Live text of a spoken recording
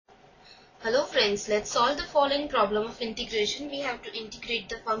Hello friends, let's solve the following problem of integration. We have to integrate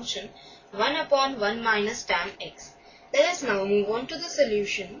the function 1 upon 1 minus tan x. Let us now move on to the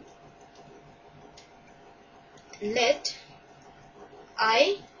solution. Let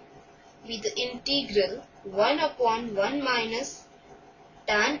I be the integral 1 upon 1 minus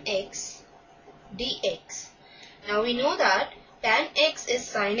tan x dx. Now we know that tan x is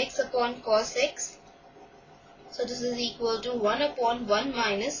sin x upon cos x. So this is equal to 1 upon 1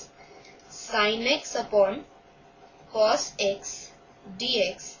 minus sin x upon cos x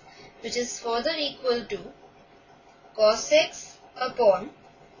dx, which is further equal to cos x upon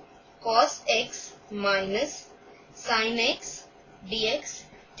cos x minus sin x dx,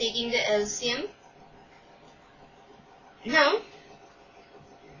 taking the LCM. Now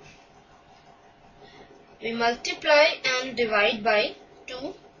we multiply and divide by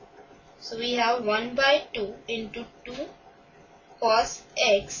 2. So we have 1 by 2 into 2 cos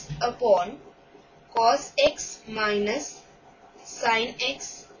x upon cos x minus sin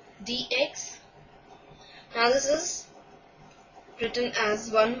x dx. Now this is written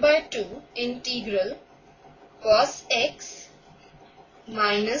as 1 by 2 integral cos x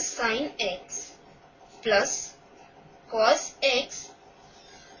minus sin x plus cos x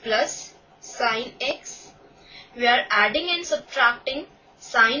plus sin x. We are adding and subtracting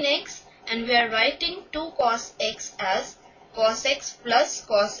sin x, and we are writing 2 cos x as cos x plus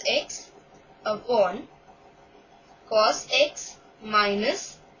cos x upon cos x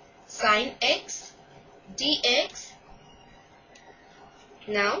minus sin x dx.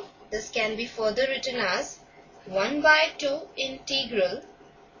 Now this can be further written as 1 by 2 integral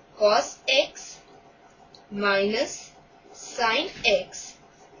cos x minus sin x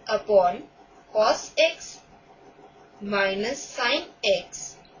upon cos x minus sin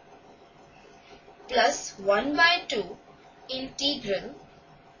x plus 1 by 2 integral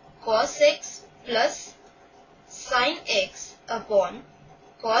cos x plus sin x upon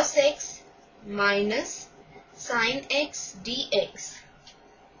cos x minus sin x dx.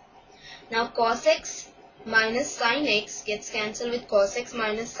 Now cos x minus sin x gets cancelled with cos x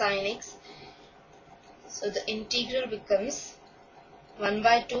minus sin x. So the integral becomes 1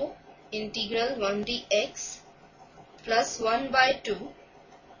 by 2 integral 1 dx plus 1 by 2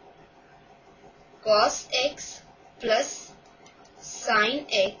 cos x plus sin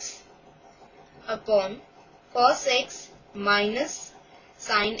x upon cos x minus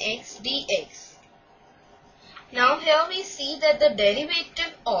sin x dx. Now here we see that the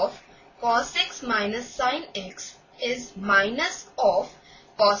derivative of cos x minus sin x is minus of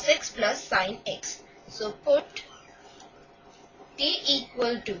cos x plus sin x. So put t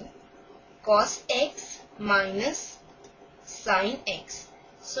equal to cos x minus sin x.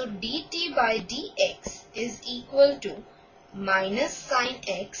 So dt by dx is equal to minus sin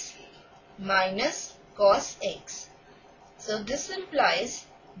x minus cos x. So this implies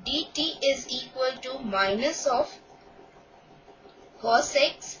dt is equal to minus of cos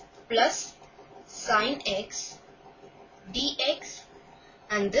x plus sin x dx,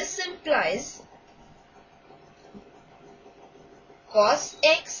 and this implies cos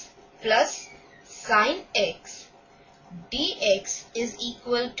x plus sin x dx is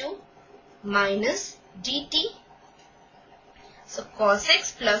equal to minus dt. So cos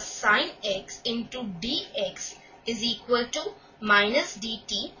x plus sin x into dx is equal to minus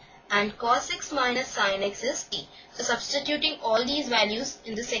dt, and cos x minus sin x is t. So substituting all these values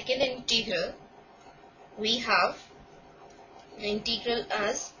in the second integral, we have the integral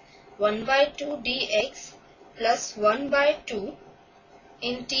as 1 by 2 dx plus 1 by 2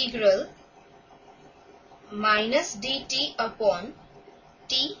 integral minus dt upon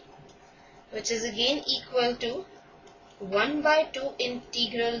t, which is again equal to 1 by 2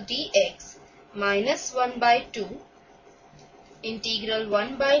 integral dx minus 1 by 2 integral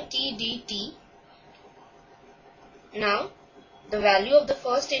 1 by t dt. Now the value of the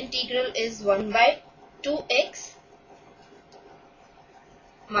first integral is 1 by 2x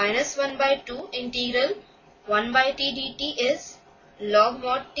minus 1 by 2 integral 1 by t dt is log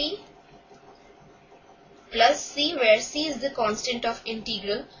mod t plus c, where c is the constant of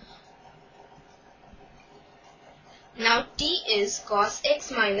integral. Now t is cos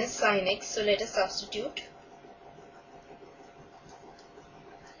x minus sin x, so let us substitute.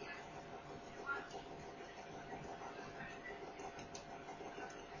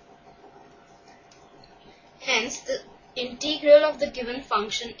 Hence the integral of the given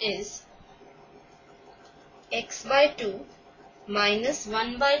function is x by 2 minus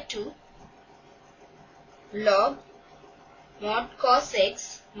 1 by 2 log mod cos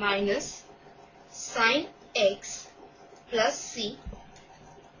x minus sin x plus c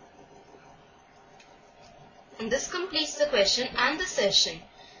And this completes the question and the session.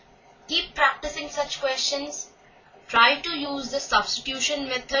 Keep practicing such questions. Try to use the substitution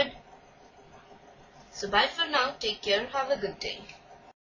method. So bye for now. Take care. Have a good day.